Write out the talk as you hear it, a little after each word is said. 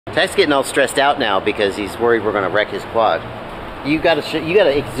Tech's getting all stressed out now because he's worried we're going to wreck his quad. You got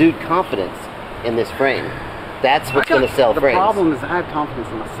to exude confidence in this frame. That's what's going to sell frames. The problem is I have confidence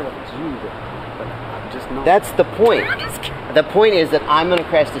in myself. It's you, but I'm just not. That's the point. The point is that I'm going to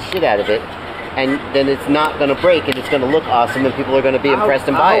crash the shit out of it, and then it's not going to break, and it's going to look awesome, and people are going to be impressed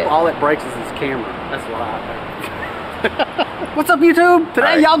and buy it. All it breaks is his camera. That's what I think. What's up, YouTube?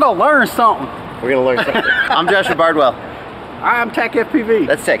 Today y'all gonna learn something. We're going to learn something. I'm Joshua Bardwell. I'm Tech FPV.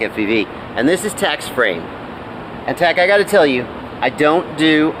 That's Tech FPV. And this is Tech's frame. And Tech, I got to tell you, I don't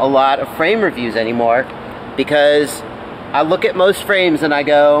do a lot of frame reviews anymore because I look at most frames and I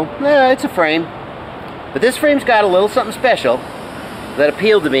go, it's a frame. But this frame's got a little something special that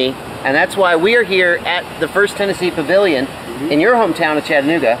appealed to me, and that's why we are here at the First Tennessee Pavilion in your hometown of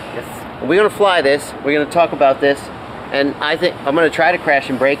Chattanooga. Yes. We're going to fly this, we're going to talk about this, and I think I'm going to try to crash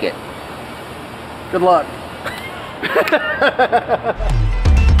and break it. Good luck.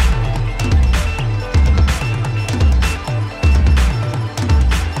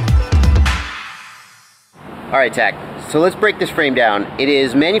 All right, Tech. So let's break this frame down. It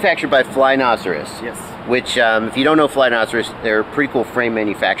is manufactured by Flynoceros. Yes. Which, if you don't know Flynoceros, they're a pretty cool frame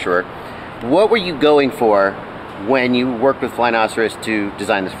manufacturer. What were you going for when you worked with Flynoceros to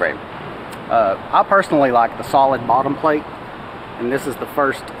design this frame? I personally like the solid bottom plate, and this is the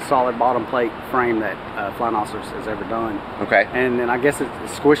first solid bottom plate frame that Flynoceros has ever done. Okay. And then I guess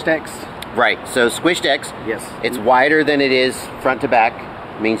it's Squished X. Right. So Squished X. Yes. It's wider than it is front to back.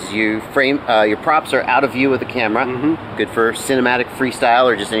 Means you frame your props are out of view with the camera. Good for cinematic freestyle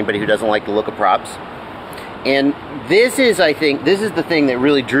or just anybody who doesn't like the look of props. And this is, I think, this is the thing that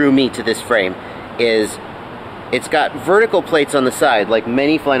really drew me to this frame. Is it's got vertical plates on the side like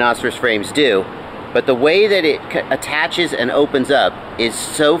many Flynoceros frames do, but the way that it attaches and opens up is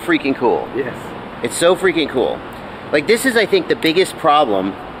so freaking cool. Yes. It's so freaking cool. Like, this is, I think, the biggest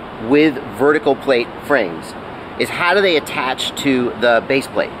problem with vertical plate frames. Is how do they attach to the base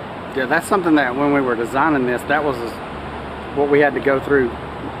plate? Yeah, that's something that when we were designing this, that was what we had to go through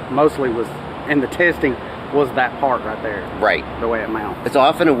mostly was, in the testing, was that part right there. Right. The way it mounts. It's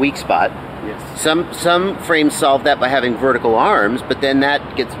often a weak spot. Yes. Some frames solve that by having vertical arms, but then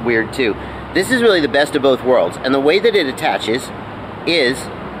that gets weird too. This is really the best of both worlds. And the way that it attaches is,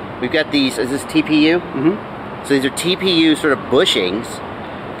 we've got these, is this TPU? So these are TPU sort of bushings.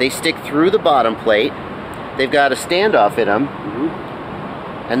 They stick through the bottom plate. They've got a standoff in them,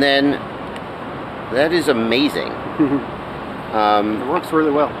 and then that is amazing. It works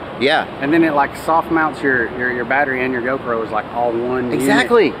really well. Yeah. And then it like soft mounts your battery and your GoPro is like all one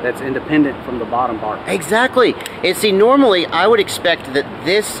unit that's independent from the bottom part. Exactly. And see, normally I would expect that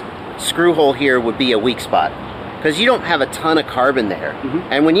this screw hole here would be a weak spot because you don't have a ton of carbon there.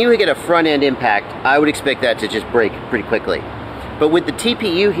 And when you get a front end impact, I would expect that to just break pretty quickly. But with the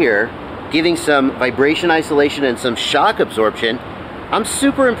TPU here, giving some vibration isolation and some shock absorption, I'm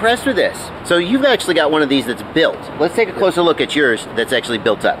super impressed with this. So you've actually got one of these that's built. Let's take a closer look at yours that's actually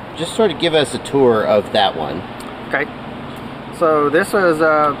built up. Just sort of give us a tour of that one. Okay. So this is,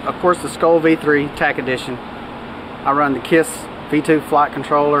 of course, the Skoll V3 TAC Edition. I run the KISS V2 flight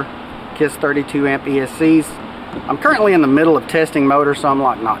controller, KISS 32 amp ESCs. I'm currently in the middle of testing motors, so I'm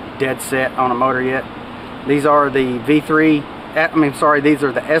like not dead set on a motor yet. These are the V3, these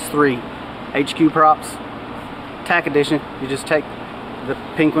are the S3 HQ props, TAC Edition. You just take the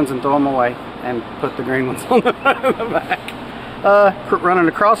pink ones and throw them away and put the green ones on the back. Running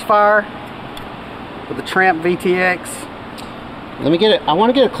a Crossfire with the Tramp VTX. Let me get it. I want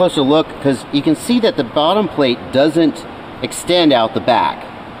to get a closer look because you can see that the bottom plate doesn't extend out the back.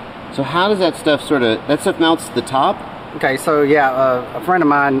 So how does that stuff that stuff mounts to the top? Okay, so yeah, a friend of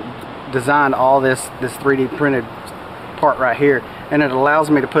mine designed all this 3D printed part right here, and it allows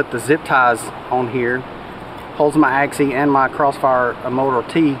me to put the zip ties on here, holds my axis and my Crossfire motor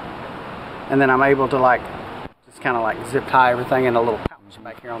T, and then I'm able to like just kind of like zip tie everything in a little pouch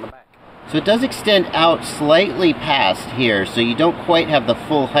back here on the back. So it does extend out slightly past here, so you don't quite have the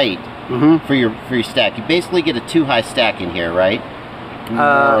full height for your stack. You basically get a too high stack in here, right?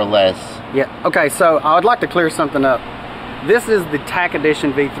 More or less. Yeah. Okay, so I would like to clear something up. This is the TAC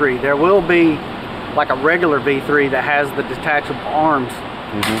Edition V3. There will be like a regular V3 that has the detachable arms,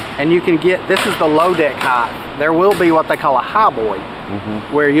 and you can get, this is the low deck height. There will be what they call a high boy,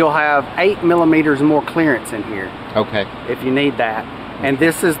 where you'll have 8 millimeters more clearance in here. Okay. If you need that. And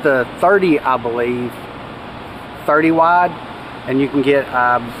this is the 30, I believe, 30 wide, and you can get,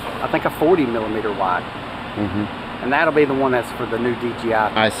 I think, a 40 millimeter wide. And that'll be the one that's for the new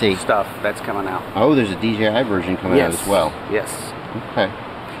DJI stuff that's coming out. Oh, there's a DJI version coming out as well. Yes. Okay.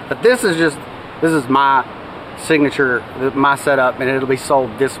 But this is my signature, my setup, and it'll be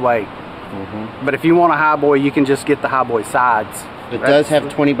sold this way. But if you want a highboy, you can just get the highboy sides. It does have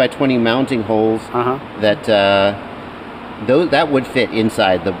 20 by 20 mounting holes that that would fit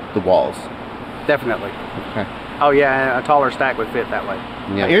inside the walls. Definitely. Okay. Oh yeah, a taller stack would fit that way.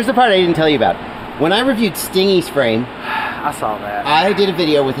 Yeah. Here's the part I didn't tell you about. When I reviewed Stingy's frame, I saw that. I did a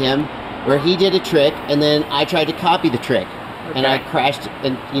video with him where he did a trick, and then I tried to copy the trick. And I crashed,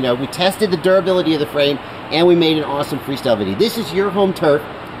 and you know, we tested the durability of the frame, and we made an awesome freestyle video. This is your home turf.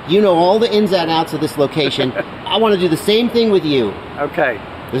 You know all the ins and outs of this location. I want to do the same thing with you. Okay.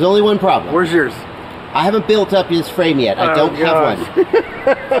 There's only one problem. Where's yours? I haven't built up this frame yet. I don't have one.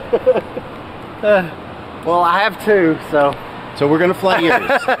 Well, I have two, so. So we're gonna fly yours.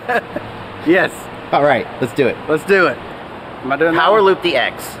 Yes. All right, let's do it. Let's do it. Am I doing that? Power loop the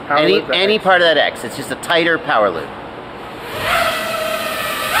X. Any X. part of that X. It's just a tighter power loop.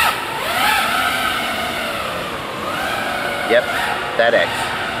 Yep, that X.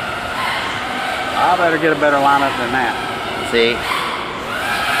 I better get a better lineup than that. See?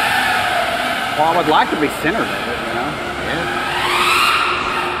 Well, I would like to be centered of it, you know? Yeah.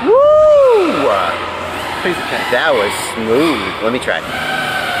 Woo! Piece of cake. That was smooth. Let me try.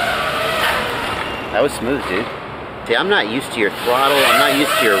 That was smooth, dude. See, I'm not used to your throttle. I'm not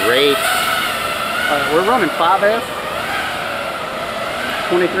used to your rates. We're running 5S.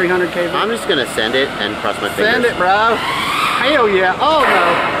 2300 kV. I'm just gonna send it and cross my fingers. Send it, bro. Hell yeah. Oh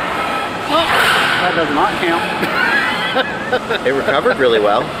no. Oh, that does not count. It recovered really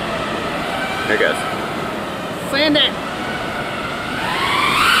well. There it goes. Send it.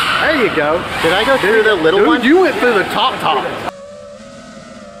 There you go. Did I go through the little one? You went through the top.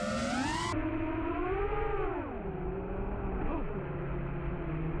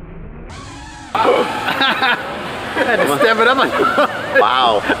 I had to step it up.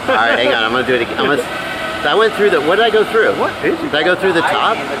 Wow. All right, hang on. I'm gonna do it again. I went through the. What did I go through? What did you? Did I go through the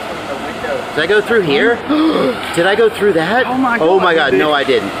top? Did I go through here? Did I go through that? Oh my God. Oh my God. No, I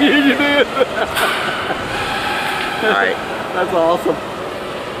didn't. You did. All right. That's awesome.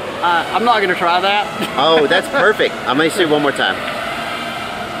 I'm not gonna try that. Oh, that's perfect. I'm gonna see it one more time.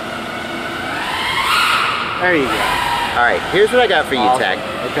 There you go. All right. Here's what I got for you, Awesome. Tag.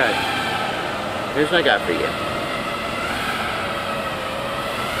 Okay. Here's what I got for you.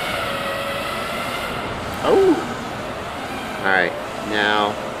 Oh. All right.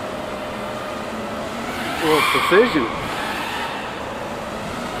 Now. A little precision.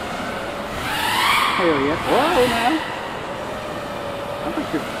 Hell yeah. Whoa, man. I think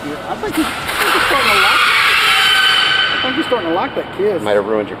you're starting to like that kiss. Might have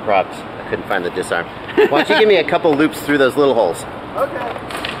ruined your props. I couldn't find the disarm. Why don't you give me a couple loops through those little holes? Okay.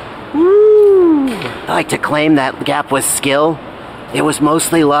 Woo! I like to claim that gap was skill. It was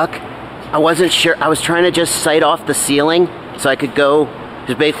mostly luck. I wasn't sure. I was trying to just sight off the ceiling so I could go,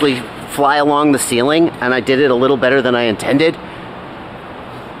 just basically fly along the ceiling, and I did it a little better than I intended.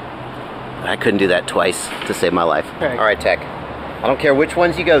 But I couldn't do that twice to save my life. Okay. All right, Tech. I don't care which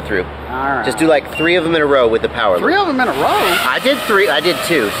ones you go through. All right. Just do like 3 of them in a row with the power loop. 3 of them in a row? I did 3. I did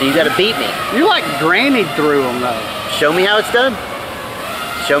 2. So you got to beat me. You like grannied through them though. Show me how it's done.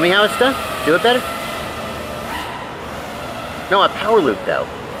 Show me how it's done. Do it better. No, a power loop though.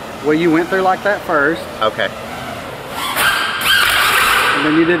 Well, you went through like that first. Okay. And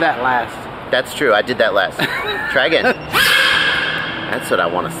then you did that last. That's true. I did that last. Try again. That's what I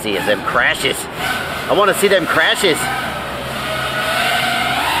want to see is them crashes. I want to see them crashes.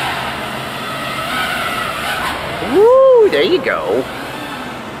 Woo! There you go.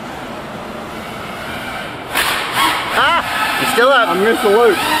 Ah! You're still up. I missed the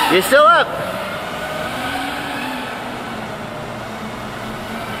loop. You're still up.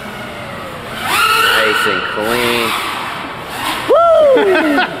 Nice and clean. Woo!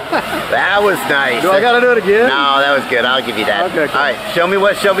 That was nice. Do I gotta do it again? No, that was good. I'll give you that. Okay, cool. All right, show me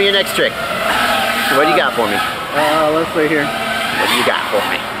your next trick. What do you got for me? Let's see here. What do you got for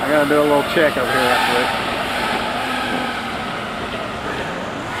me? I gotta do a little check over here after this.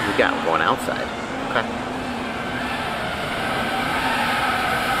 You got one outside. Okay.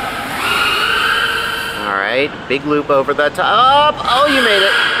 All right, big loop over the top. Oh, you made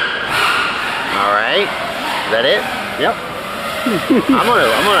it. All right, is that it? Yep.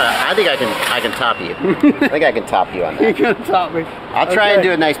 I think I can top you. I think I can top you on that. You're gonna top me. I'll try and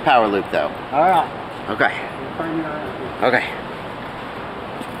do a nice power loop though. All right. Okay. Okay.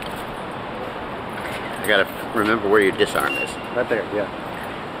 I gotta remember where your disarm is. Right there, yeah.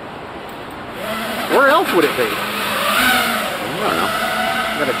 Where else would it be? I don't know.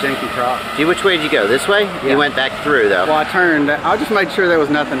 Got a janky prop. See, which way did you go? This way? Yeah. You went back through though. Well, I turned. I just made sure there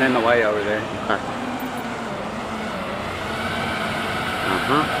was nothing in the way over there. Okay.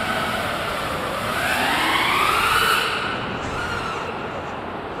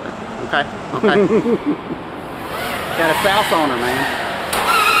 Okay, okay. Got a south on her, man.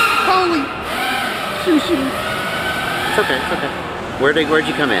 Holy sushi. It's okay, it's okay. Where'd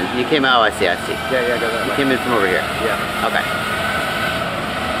you come in? You came out, I see. Yeah, go that way. You came in from over here. Yeah. Okay.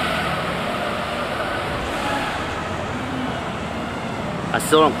 I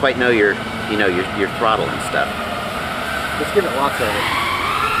still don't quite know your throttle and stuff. Let's give it lots of it.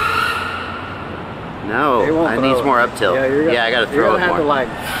 No, I need more up tilt. Yeah, I gotta throw it more. You're gonna have to like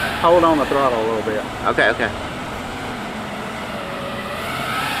hold on the throttle a little bit. Okay, okay.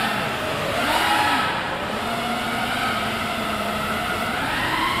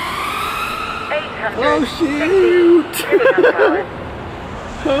 Oh shoot!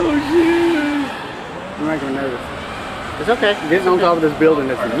 Oh shoot! You're making me nervous. It's okay. Getting on top of this building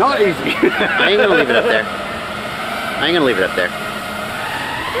is not easy. I ain't gonna leave it up there. I ain't gonna leave it up there.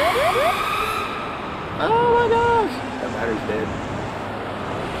 Oh my gosh! That battery's dead.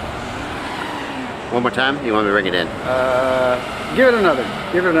 One more time? You want me to bring it in? Give it another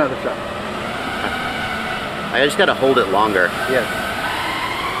shot. I just gotta hold it longer. Yes.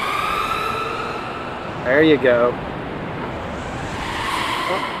 There you go.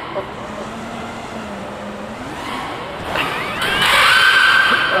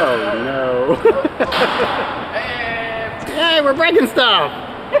 Oh no. Hey, we're breaking stuff.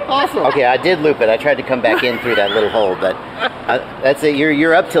 Awesome. Okay, I did loop it. I tried to come back in through that little hole, but that's it.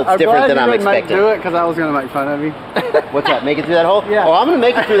 Your up tilt's different than I'm expecting. Do it because I was going to make fun of you. What's that? Make it through that hole? Yeah. Oh, I'm going to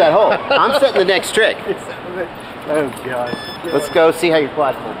make it through that hole. I'm setting the next trick. Oh gosh. Let's go see how your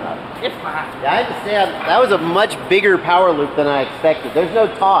quad's holding up. It's fine. Yeah, I have to say that was a much bigger power loop than I expected. There's no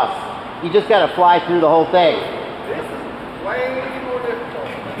toss. You just got to fly through the whole thing. This is way more difficult.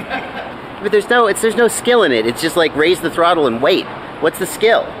 But there's no skill in it. It's just like raise the throttle and wait. What's the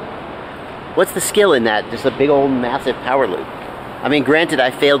skill? What's the skill in that? Just a big old massive power loop. I mean, granted, I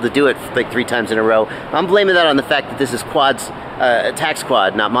failed to do it like 3 times in a row. I'm blaming that on the fact that this is a tax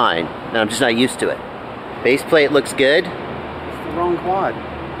quad, not mine, and I'm just not used to it. Base plate looks good. It's the wrong quad.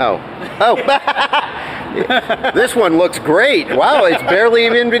 Oh. Oh. This one looks great. Wow, it's barely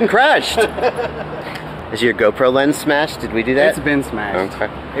even been crashed. Is your GoPro lens smashed? Did we do that? It's been smashed.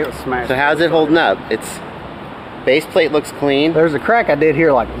 Okay. It was smashed. So how's it holding up? It's base plate looks clean. There's a crack I did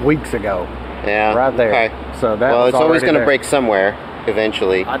here like weeks ago. Yeah. Right there. Okay. So that well, was it's always going to there. break somewhere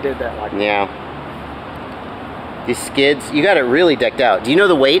eventually. I did that like Yeah. These skids, you got it really decked out. Do you know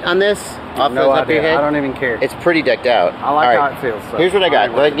the weight on this? Off no the top of your idea. head? I don't even care. It's pretty decked out. I like All how right. it feels. So Here's what I got.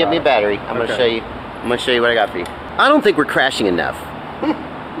 Go ahead and get me a it. battery. I'm going to show you. I'm going to show you what I got for you. I don't think we're crashing enough.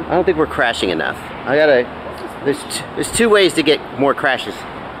 I don't think we're crashing enough. There's 2 ways to get more crashes,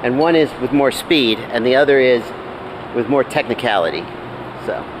 and one is with more speed, and the other is with more technicality.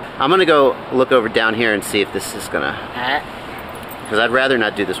 So I'm going to go look over down here and see if this is going to, because I'd rather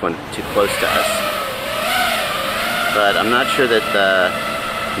not do this one too close to us. But I'm not sure that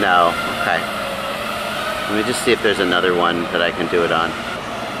no, okay. Let me just see if there's another one that I can do it on.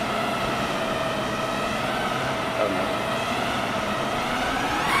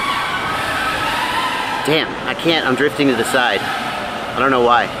 Damn, I can't. I'm drifting to the side. I don't know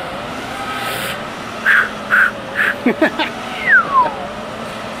why.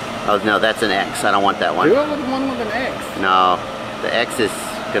 Oh no, that's an X. I don't want that one. Do it with one with an X. No, the X is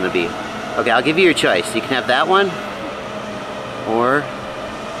gonna be. Okay, I'll give you your choice. You can have that one, or.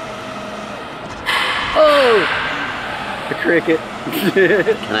 Oh, the cricket.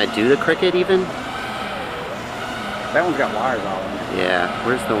 Can I do the cricket even? That one's got wires all in it. Yeah.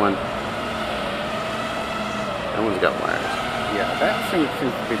 Where's the one? That one's got wires. Yeah, that seems to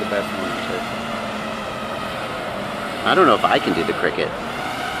be the best one too. I don't know if I can do the cricket.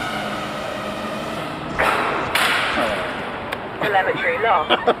 Telemetry lost.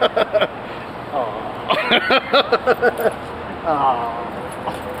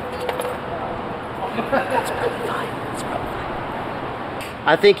 That's probably fine. That's probably fine.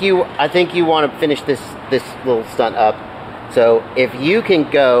 I think you want to finish this little stunt up. So if you can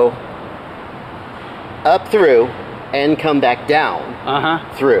go up through and come back down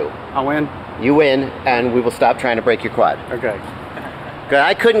through, I win. you win, and we will stop trying to break your quad. Okay. 'Cause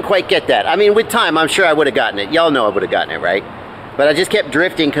I couldn't quite get that. I mean, with time, I'm sure I would have gotten it. Y'all know I would have gotten it, right? But I just kept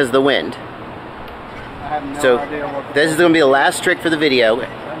drifting because of the wind. I have no So idea what this is going to be the last trick for the video,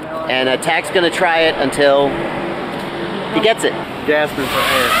 and Attack's going to try it until he gets it. gasping for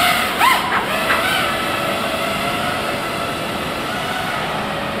air.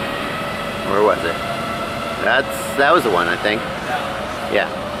 Where was it? That was the one, I think. Yeah.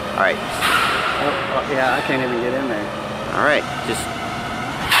 All right. Oh, yeah, I can't even get in there. All right. Just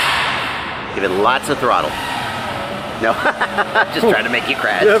Give it lots of throttle. No, just trying to make you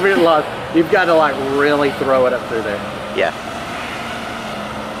crash. You've got to like really throw it up through there. Yeah.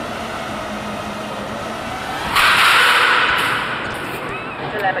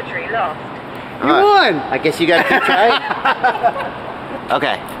 Telemetry lost. You won! I guess you gotta keep trying.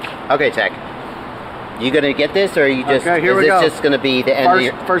 Okay. Okay, Tech. You gonna get this, or are you just? Okay, here we is go. this just gonna be the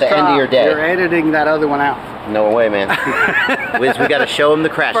end First end of your day? You're editing that other one out. No way, man. we gotta show them the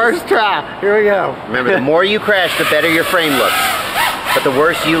crashes. First try. Here we go. Remember, the more you crash, the better your frame looks. But the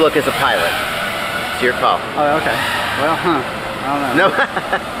worse you look as a pilot. It's your call. Oh, okay. Well, I don't know. No.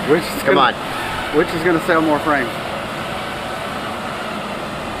 Come on. Which is gonna sell more frames?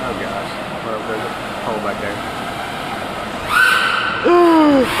 Oh gosh. Well, there's a hole back there.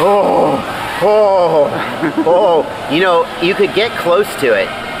 Oh. You know, you could get close to it.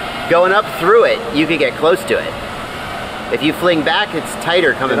 Going up through it, you could get close to it. If you fling back, it's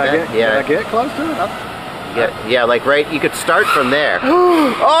tighter coming back. Did I get close to it? Yeah, like right, you could start from there.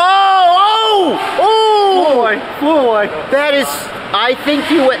 Oh! Flew away. That is, I think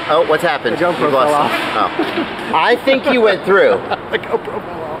you went, oh, what's happened? The GoPro fell off. Oh. I think you went through. The GoPro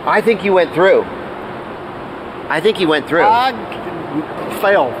fell off. I think you went through. I think you went through. I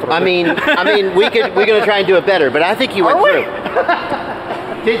fell through. I mean, we're gonna try and do it better, but I think you went through.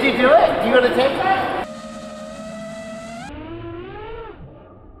 Did you do it? You gonna take that?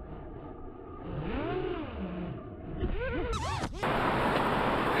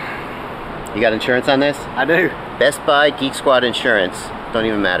 You got insurance on this? I do. Best Buy Geek Squad insurance. Don't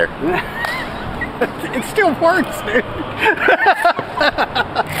even matter. It still works, dude.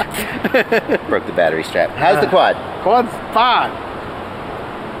 Broke the battery strap. How's the quad? Quad's fine.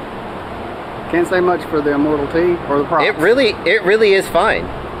 Can't say much for the Immortal T or the props. It really is fine.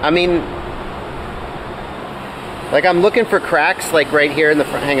 I mean, like I'm looking for cracks like right here in the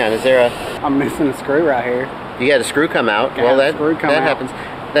front. Hang on, is there a? I'm missing a screw right here. You had a screw come out. Well, well, that out. happens.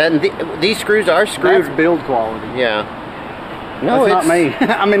 Then these screws are screwed. That's build quality. Yeah. No, that's not me.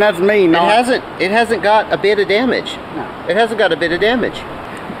 I mean, that's me. It hasn't got a bit of damage. No. It hasn't got a bit of damage.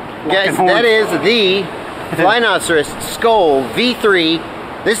 Guys, that is the Flynoceros Skoll V3.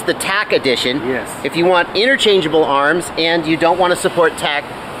 This is the TAC edition. Yes. If you want interchangeable arms and you don't want to support TAC,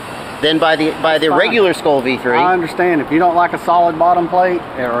 then buy the regular Skoll V3. I understand. If you don't like a solid bottom plate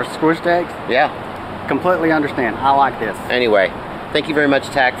or squished X, yeah, completely understand. I like this. Anyway, thank you very much,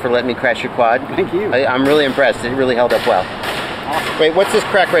 TAC, for letting me crash your quad. Thank you. I'm really impressed. It really held up well. Awesome. Wait, what's this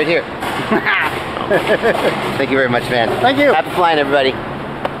crack right here? Thank you very much, man. Thank you. Happy flying, everybody.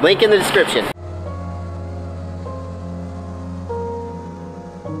 Link in the description.